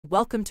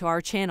welcome to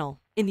our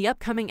channel. In the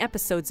upcoming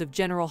episodes of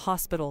General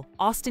Hospital,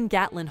 Austin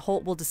Gatlin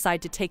Holt will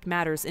decide to take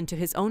matters into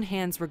his own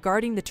hands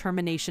regarding the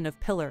termination of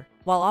Pilar.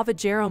 While Ava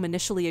Jerome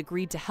initially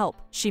agreed to help,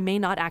 she may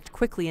not act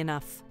quickly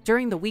enough.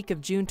 During the week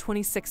of June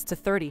 26 to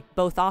 30,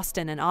 both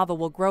Austin and Ava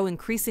will grow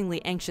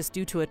increasingly anxious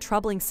due to a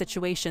troubling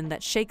situation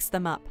that shakes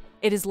them up.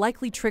 It is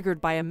likely triggered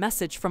by a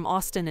message from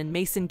Austin and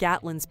Mason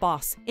Gatlin's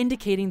boss,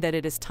 indicating that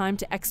it is time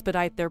to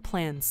expedite their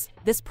plans.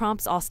 This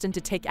prompts Austin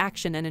to take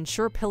action and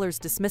ensure Pilar's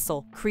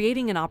dismissal,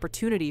 creating an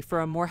opportunity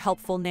for a more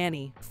helpful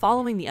nanny.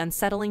 Following the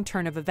unsettling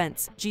turn of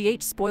events,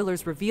 GH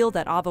spoilers reveal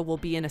that Ava will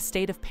be in a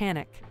state of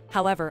panic.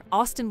 However,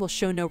 Austin will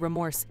show no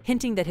remorse,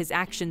 hinting that his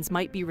actions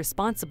might be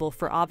responsible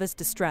for Ava's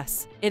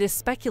distress. It is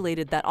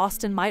speculated that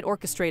Austin might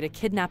orchestrate a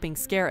kidnapping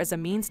scare as a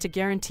means to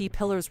guarantee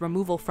Pilar's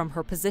removal from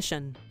her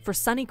position. For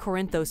Sonny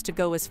Corinthos to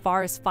go as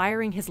far as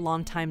firing his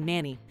longtime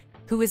nanny,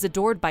 who is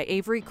adored by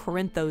Avery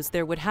Corinthos,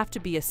 there would have to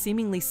be a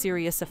seemingly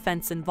serious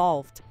offense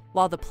involved.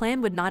 While the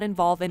plan would not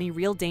involve any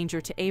real danger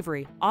to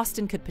Avery,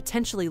 Austin could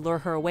potentially lure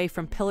her away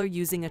from Pilar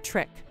using a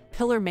trick.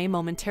 Pilar may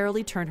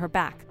momentarily turn her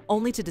back,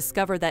 only to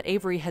discover that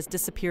Avery has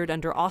disappeared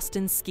under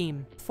Austin's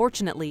scheme.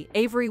 Fortunately,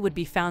 Avery would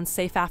be found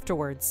safe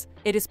afterwards.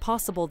 It is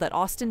possible that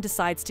Austin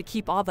decides to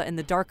keep Ava in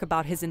the dark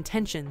about his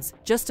intentions,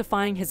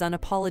 justifying his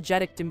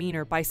unapologetic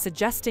demeanor by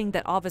suggesting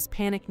that Ava's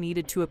panic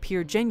needed to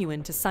appear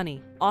genuine to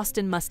Sonny.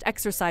 Austin must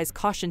exercise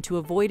caution to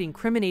avoid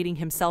incriminating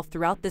himself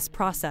throughout this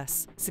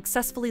process.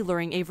 Successfully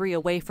luring Avery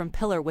away from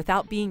Pilar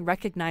without being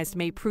recognized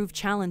may prove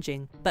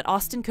challenging, but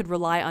Austin could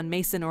rely on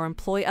Mason or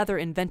employ other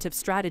inventive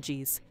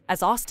strategies.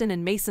 As Austin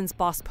and Mason's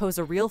boss pose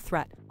a real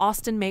threat,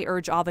 Austin may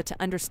urge Ava to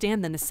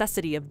understand the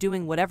necessity of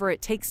doing whatever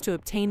it takes to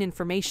obtain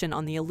information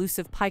on the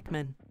elusive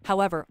pikeman.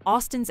 However,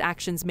 Austin's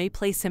actions may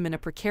place him in a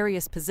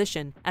precarious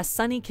position, as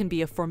Sonny can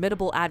be a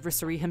formidable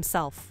adversary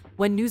himself.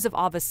 When news of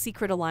Ava's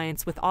secret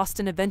alliance with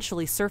Austin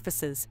eventually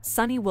surfaces,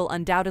 Sonny will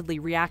undoubtedly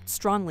react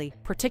strongly,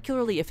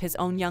 particularly if his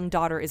own young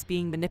daughter is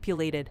being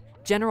manipulated.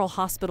 General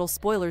Hospital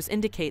spoilers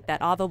indicate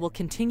that Ava will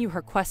continue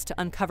her quest to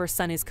uncover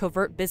Sonny's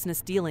covert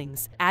business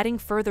dealings, adding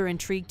further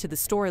intrigue to the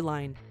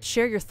storyline.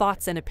 Share your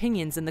thoughts and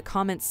opinions in the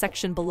comments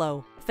section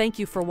below. Thank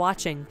you for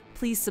watching.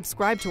 Please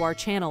subscribe to our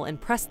channel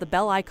and press the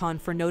bell icon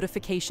for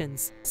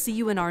notifications. See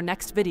you in our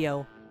next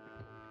video.